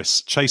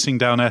Cesaris chasing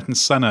down Ayrton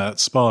Senna at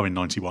Spa in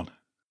 91?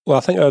 Well,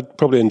 I think I'd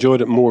probably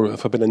enjoyed it more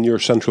if I'd been in your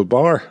Central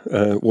Bar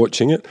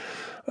watching it.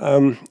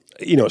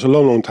 It's a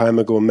long, long time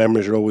ago, and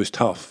memories are always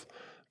tough.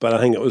 But I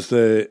think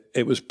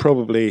it was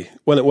probably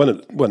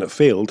when it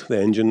failed, the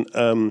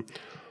engine.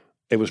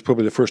 It was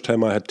probably the first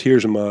time I had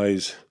tears in my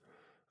eyes,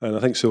 and I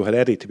think so had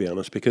Eddie, to be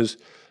honest, because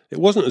it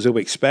wasn't as though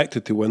we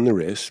expected to win the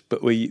race,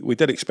 but we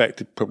did expect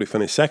to probably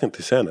finish second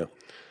to Senna,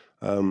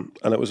 and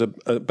it was a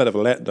bit of a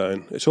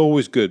letdown. It's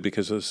always good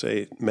because, as I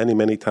say many,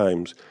 many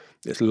times,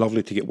 it's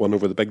lovely to get one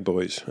over the big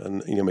boys,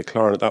 and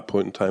McLaren at that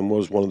point in time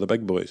was one of the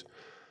big boys.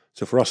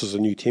 So for us as a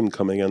new team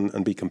coming in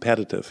and be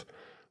competitive,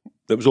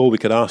 that was all we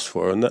could ask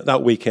for, and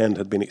that weekend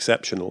had been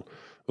exceptional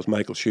with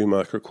Michael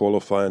Schumacher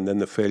qualifying, then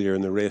the failure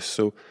in the race.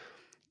 So,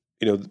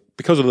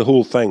 because of the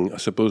whole thing, I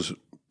suppose,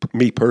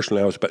 me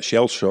personally, I was a bit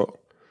shell-shocked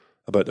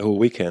about the whole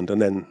weekend,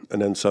 and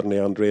then suddenly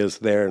Andrea's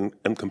there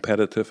and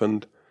competitive,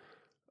 and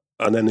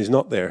then he's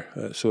not there.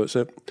 So it's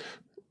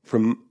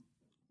from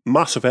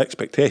massive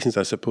expectations,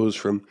 I suppose,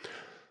 from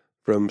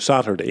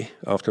Saturday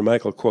after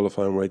Michael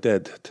qualifying where he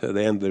did to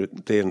the end of the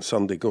day on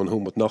Sunday going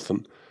home with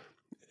nothing.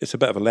 It's a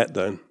bit of a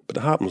letdown, but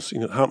it happens.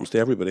 It happens to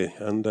everybody,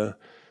 and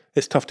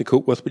it's tough to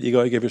cope with. But you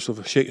got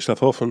to shake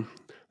yourself off, and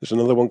there's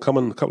another one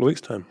coming in a couple of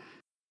weeks' time.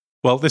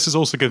 Well, this has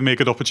also given me a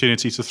good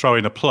opportunity to throw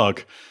in a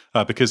plug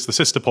because the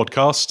sister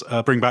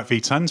podcast, Bring Back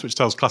V10s, which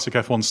tells classic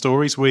F1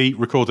 stories, we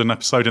recorded an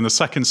episode in the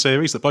second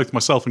series that both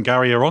myself and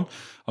Gary are on,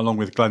 along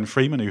with Glenn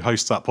Freeman, who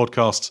hosts that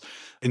podcast,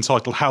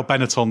 entitled How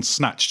Benetton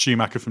Snatched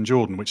Schumacher from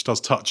Jordan, which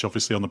does touch,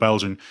 obviously, on the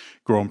Belgian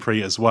Grand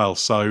Prix as well.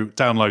 So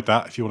download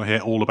that if you want to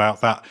hear all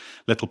about that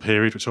little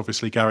period, which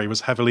obviously Gary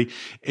was heavily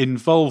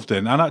involved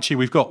in. And actually,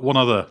 we've got one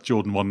other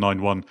Jordan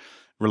 191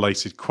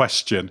 related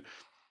question,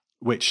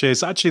 which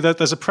is actually,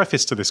 there's a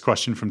preface to this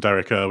question from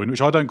Derek Irwin,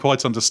 which I don't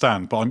quite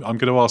understand, but I'm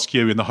going to ask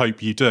you in the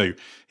hope you do.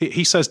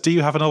 He says, do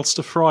you have an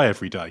Ulster fry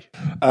every day?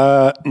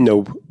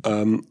 No.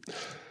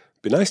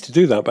 Be nice to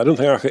do that, but I don't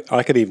think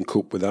I could even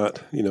cope with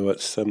that.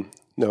 It's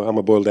no, I'm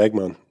a boiled egg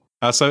man.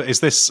 So is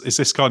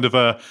this kind of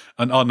an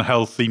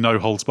unhealthy,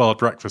 no-holds-barred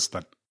breakfast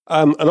then?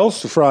 An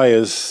Ulster fry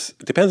it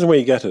depends on where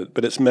you get it,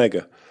 but it's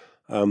mega.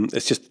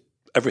 It's just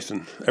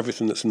everything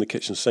that's in the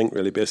kitchen sink,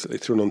 really, basically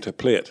thrown onto a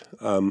plate,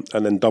 and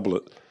then double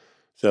it.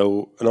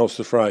 So an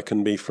Ulster fry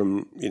can be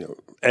from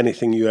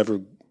anything you ever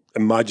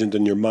imagined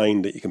in your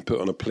mind that you can put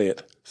on a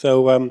plate.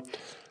 So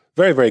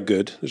very, very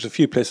good. There's a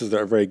few places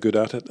that are very good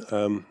at it.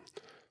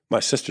 My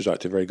sister's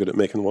actually very good at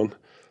making one.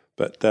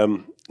 But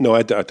no,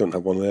 I don't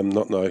have one of them,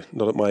 not now,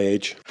 not at my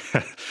age.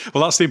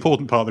 Well, that's the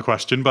important part of the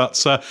question.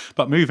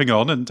 But moving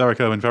on, and Derek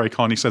Irwin very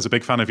kindly says a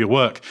big fan of your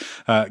work,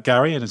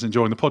 Gary, and is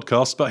enjoying the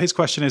podcast. But his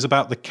question is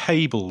about the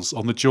cables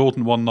on the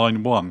Jordan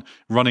 191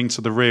 running to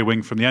the rear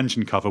wing from the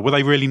engine cover. Were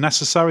they really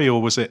necessary, or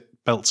was it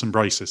belts and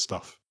braces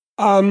stuff?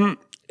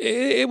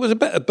 It was a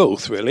bit of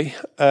both, really.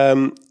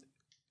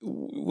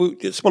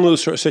 It's one of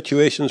those sort of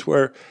situations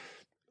where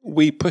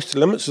we pushed the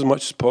limits as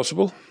much as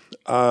possible.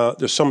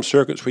 There's some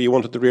circuits where you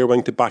wanted the rear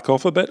wing to back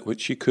off a bit,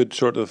 which you could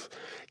sort of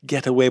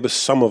get away with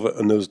some of it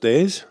in those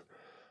days.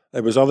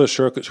 There was other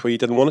circuits where you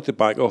didn't want it to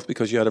back off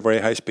because you had a very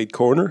high-speed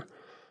corner,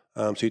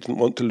 so you didn't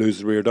want to lose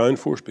the rear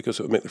downforce because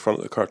it would make the front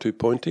of the car too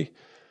pointy.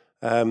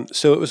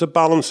 So it was a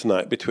balancing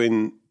act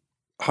between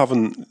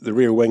having the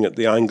rear wing at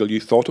the angle you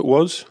thought it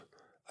was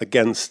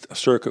against a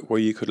circuit where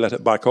you could let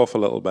it back off a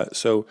little bit.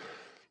 So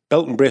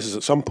belt and braces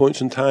at some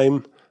points in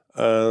time,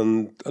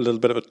 and a little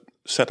bit of a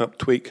setup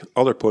tweak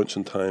other points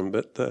in time.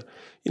 But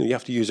you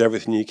have to use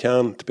everything you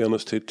can, to be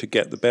honest, to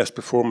get the best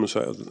performance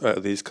out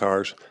of these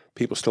cars.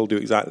 People still do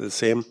exactly the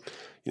same.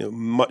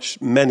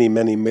 Many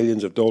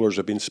millions of dollars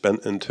have been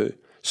spent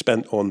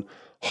on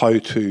how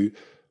to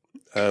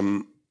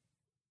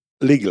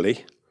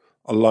legally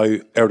allow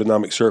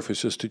aerodynamic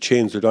surfaces to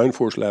change their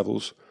downforce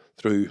levels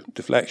through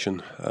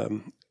deflection,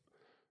 and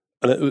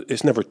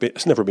it's never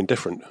been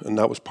different, and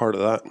that was part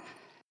of that.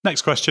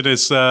 Next question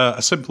is a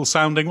simple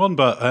sounding one,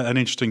 but an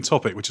interesting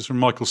topic, which is from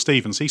Michael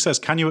Stevens. He says,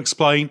 can you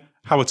explain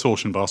how a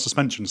torsion bar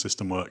suspension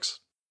system works?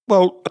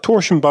 Well, a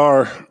torsion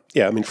bar,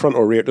 front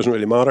or rear, it doesn't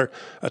really matter.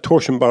 A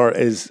torsion bar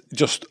is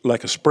just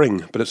like a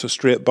spring, but it's a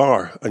straight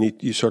bar, and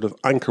you sort of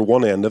anchor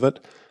one end of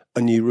it,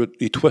 and you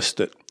twist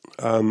it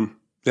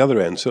the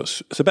other end. So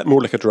it's a bit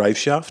more like a drive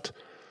shaft,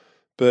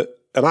 but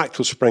an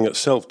actual spring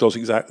itself does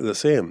exactly the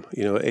same.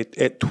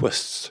 It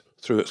twists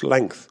through its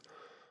length.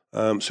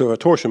 So a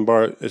torsion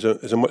bar is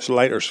a much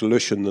lighter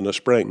solution than a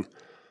spring,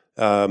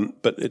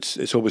 but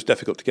it's always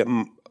difficult to get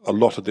a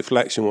lot of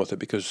deflection with it,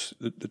 because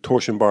the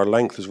torsion bar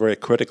length is very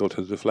critical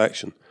to the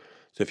deflection.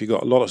 So if you've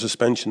got a lot of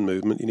suspension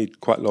movement, you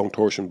need quite long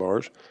torsion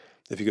bars.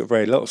 If you've got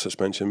very little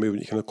suspension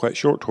movement, you can have quite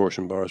short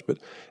torsion bars. But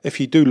if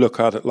you do look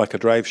at it like a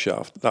drive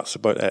shaft, that's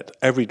about it.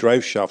 Every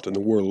drive shaft in the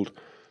world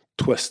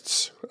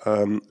twists.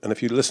 And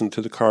if you listen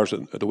to the cars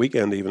at the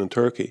weekend, even in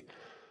Turkey,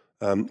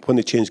 when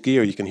they change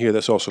gear, you can hear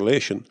this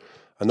oscillation.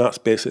 And that's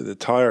basically the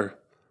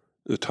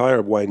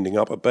tyre winding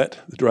up a bit,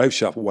 the drive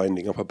shaft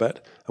winding up a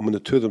bit, and when the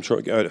two of them sort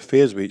of get out of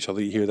phase with each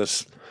other, you hear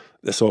this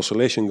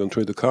oscillation going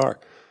through the car.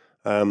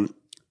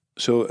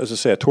 So, as I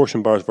say, a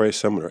torsion bar is very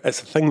similar. It's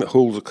the thing that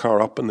holds the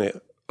car up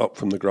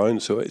from the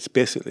ground. So it's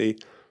basically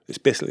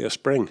a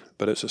spring,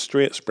 but it's a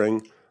straight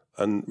spring,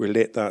 and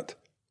relate that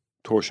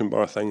torsion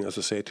bar thing, as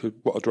I say, to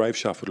what a drive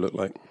shaft would look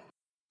like.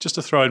 Just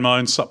to throw in my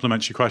own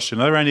supplementary question,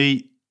 are there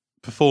any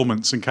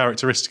performance and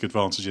characteristic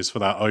advantages for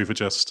that over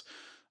just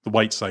the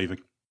weight saving?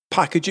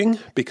 Packaging,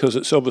 because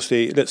it's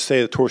obviously, let's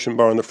say the torsion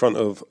bar on the front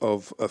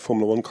of a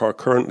Formula One car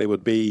currently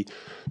would be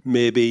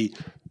maybe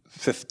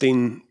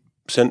 15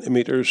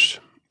 centimetres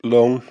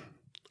long,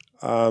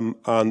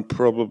 and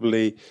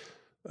probably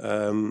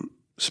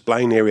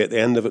spline area at the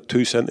end of it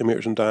 2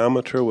 centimetres in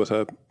diameter, with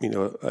a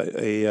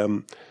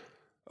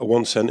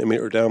 1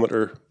 centimetre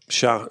diameter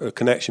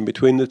connection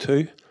between the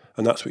two,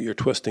 and that's what you're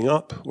twisting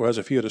up. Whereas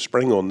if you had a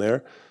spring on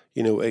there,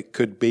 it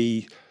could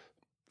be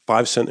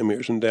 5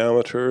 centimetres in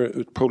diameter. It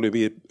would probably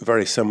be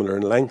very similar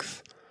in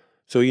length.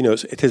 So,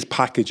 it is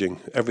packaging.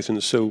 Everything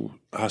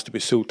has to be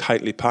so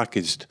tightly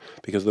packaged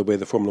because of the way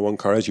the Formula One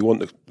car is. You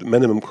want the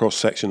minimum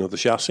cross-section of the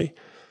chassis,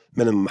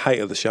 minimum height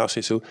of the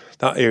chassis. So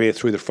that area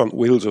through the front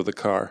wheels of the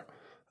car,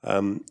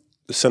 the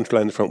centre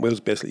line of the front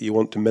wheels, basically, you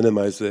want to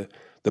minimise the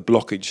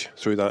blockage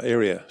through that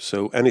area.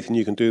 So anything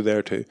you can do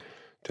there to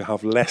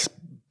have less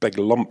big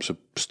lumps of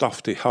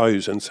stuff to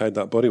house inside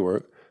that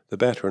bodywork, the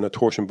better. And a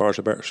torsion bar is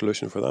a better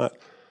solution for that.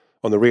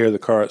 On the rear of the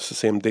car, it's the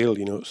same deal.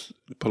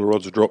 The puller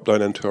rods are dropped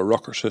down into a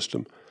rocker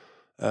system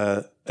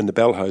in the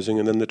bell housing,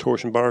 and then the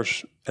torsion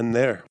bars in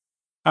there.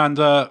 And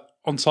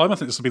on time, I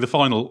think this will be the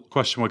final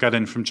question we'll get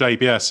in from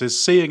JBS,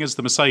 is seeing as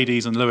the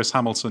Mercedes and Lewis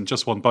Hamilton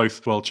just won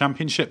both World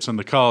Championships and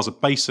the cars are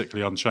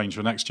basically unchanged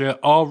for next year,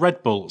 are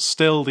Red Bull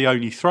still the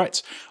only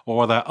threat,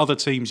 or are there other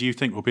teams you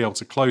think will be able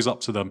to close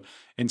up to them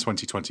in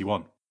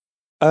 2021?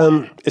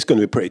 It's going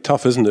to be pretty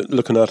tough, isn't it,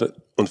 looking at it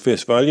on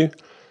face value?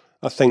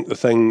 I think the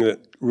thing that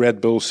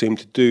Red Bull seem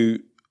to do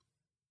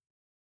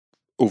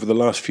over the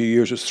last few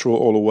years is throw it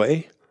all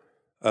away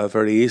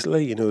very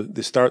easily.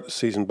 They start the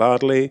season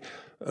badly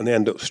and they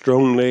end up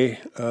strongly.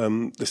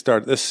 They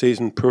started this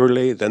season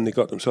poorly, then they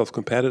got themselves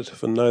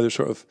competitive, and now they're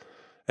sort of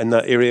in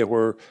that area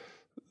where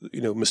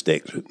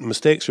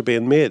mistakes are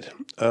being made,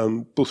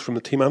 both from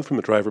the team and from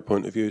the driver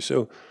point of view.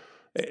 So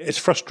it's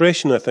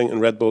frustration, I think, in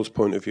Red Bull's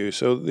point of view.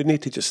 So they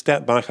need to just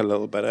step back a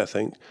little bit, I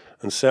think,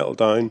 and settle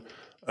down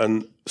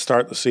and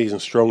start the season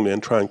strongly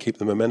and try and keep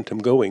the momentum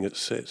going.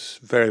 It's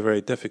very,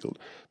 very difficult.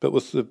 But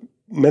with the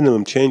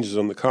minimum changes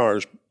on the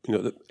cars,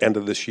 at the end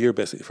of this year,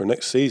 basically for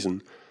next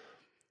season,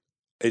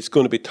 it's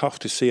going to be tough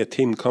to see a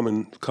team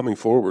coming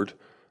forward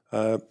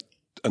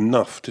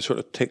enough to sort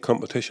of take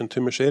competition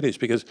to Mercedes,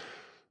 because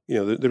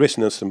the race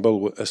in Istanbul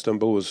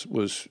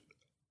was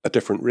a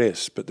different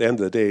race, but at the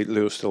end of the day,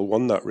 Lewis still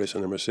won that race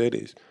in a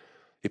Mercedes.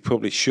 He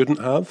probably shouldn't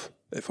have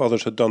if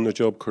others had done their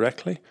job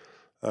correctly.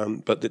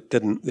 But they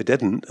didn't,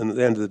 and at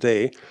the end of the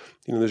day,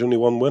 there's only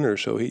one winner.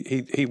 So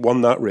he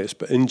won that race.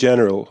 But in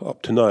general,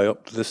 up to now,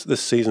 up to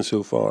this season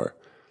so far,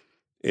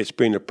 it's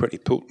been a pretty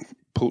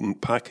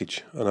potent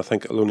package, and I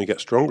think it'll only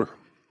get stronger.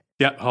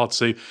 Yeah, hard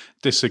to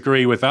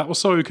disagree with that. Well,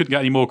 sorry we couldn't get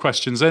any more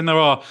questions in. There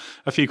are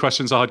a few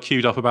questions I had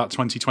queued up about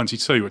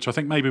 2022, which I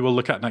think maybe we'll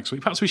look at next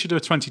week. Perhaps we should do a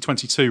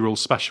 2022 rules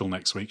special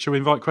next week. Shall we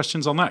invite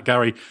questions on that?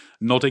 Gary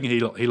nodding. He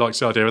likes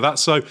the idea of that.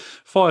 So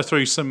fire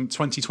through some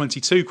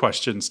 2022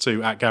 questions to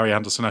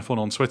 @GaryAndersonF1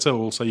 on Twitter.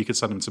 Also, you could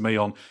send them to me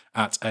on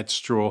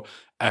 @EdStrawF1.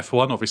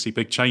 F1. Obviously,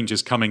 big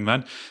changes coming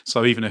then.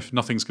 So even if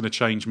nothing's going to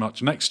change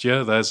much next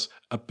year, there's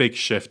a big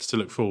shift to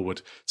look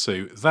forward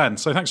to then.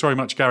 So thanks very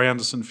much, Gary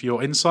Anderson, for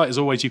your insight. As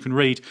always, you can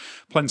read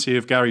plenty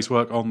of Gary's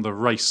work on the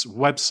race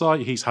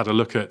website. He's had a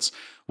look at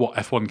what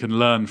F1 can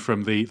learn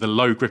from the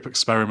low grip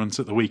experiment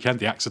at the weekend,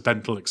 the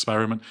accidental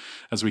experiment,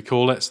 as we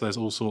call it. So there's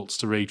all sorts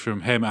to read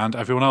from him and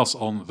everyone else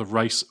on the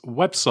race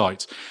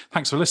website.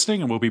 Thanks for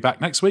listening, and we'll be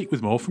back next week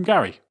with more from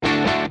Gary.